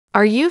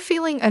Are you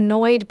feeling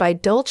annoyed by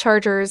dull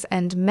chargers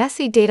and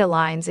messy data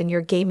lines in your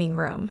gaming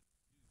room?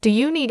 Do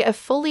you need a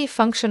fully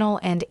functional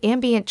and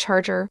ambient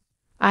charger?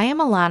 I am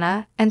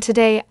Alana, and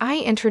today I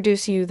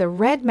introduce you the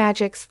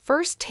REDMAGIC's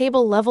first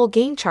table-level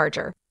GaN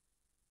charger.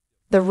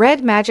 The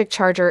REDMAGIC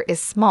charger is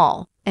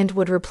small and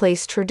would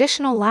replace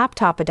traditional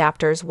laptop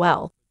adapters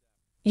well.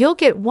 You'll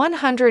get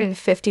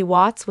 150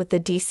 watts with the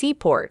DC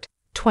port,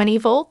 20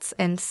 volts,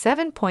 and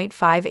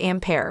 7.5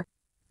 ampere.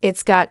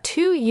 It's got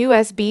two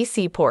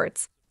USB-C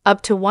ports,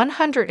 up to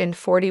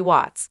 140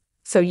 watts,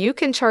 so you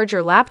can charge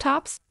your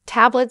laptops,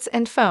 tablets,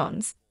 and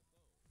phones.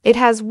 It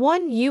has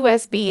one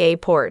USB-A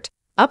port,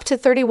 up to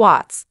 30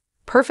 watts,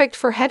 perfect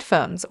for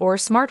headphones or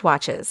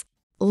smartwatches.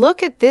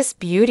 Look at this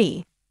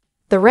beauty!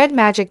 The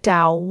REDMAGIC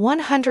DAO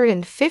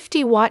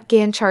 150-watt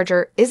GaN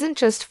charger isn't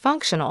just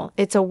functional,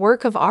 it's a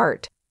work of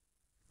art.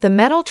 The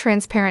metal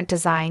transparent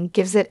design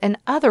gives it an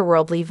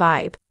otherworldly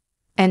vibe.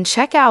 And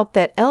check out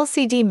that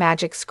LCD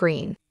magic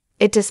screen.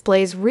 It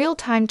displays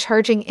real-time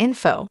charging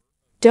info.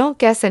 Don't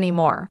guess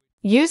anymore.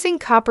 Using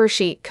copper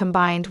sheet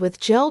combined with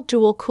gel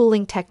dual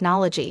cooling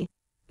technology,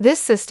 this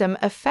system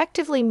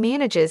effectively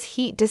manages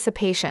heat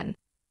dissipation.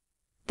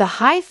 The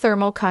high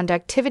thermal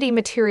conductivity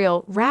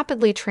material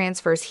rapidly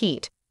transfers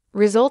heat,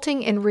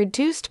 resulting in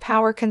reduced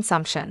power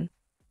consumption.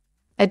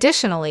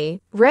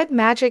 Additionally,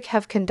 REDMAGIC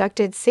have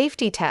conducted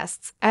safety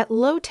tests at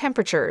low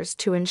temperatures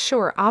to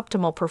ensure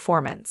optimal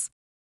performance.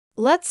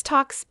 Let's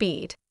talk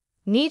speed.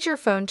 Need your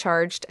phone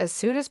charged as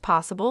soon as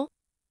possible?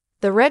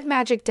 The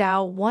REDMAGIC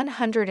DAO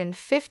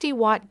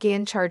 150-watt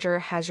GaN charger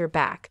has your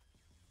back.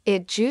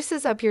 It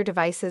juices up your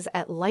devices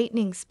at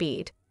lightning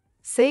speed.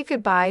 Say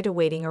goodbye to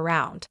waiting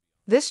around.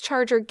 This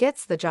charger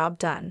gets the job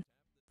done.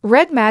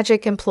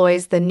 REDMAGIC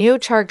employs the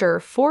NeoCharger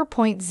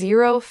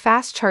 4.0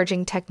 fast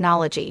charging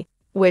technology,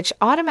 which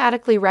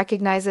automatically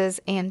recognizes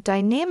and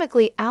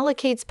dynamically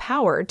allocates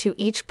power to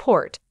each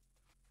port.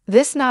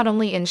 This not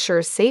only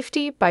ensures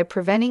safety by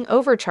preventing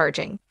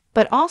overcharging,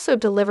 but also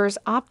delivers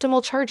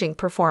optimal charging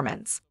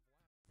performance.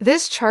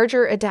 This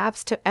charger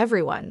adapts to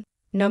everyone,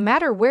 no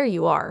matter where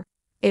you are.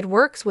 It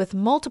works with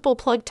multiple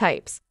plug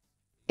types.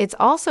 It's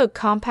also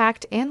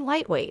compact and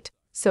lightweight,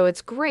 so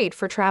it's great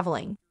for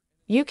traveling.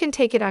 You can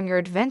take it on your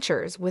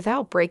adventures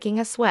without breaking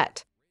a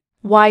sweat.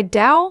 Why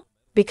DAO?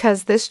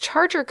 Because this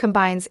charger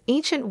combines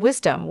ancient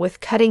wisdom with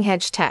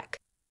cutting-edge tech.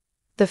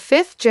 The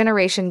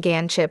 5th-generation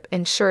GaN chip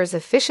ensures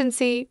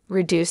efficiency,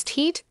 reduced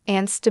heat,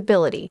 and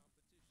stability.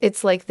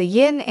 It's like the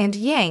yin and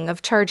yang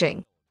of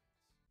charging.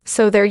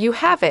 So there you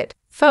have it,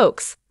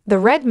 folks, the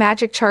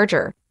REDMAGIC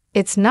charger.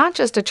 It's not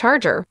just a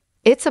charger,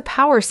 it's a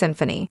power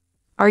symphony.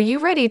 Are you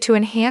ready to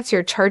enhance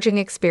your charging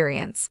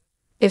experience?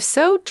 If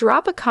so,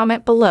 drop a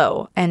comment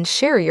below and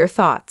share your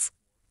thoughts.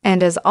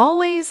 And as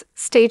always,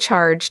 stay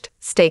charged,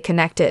 stay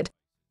connected.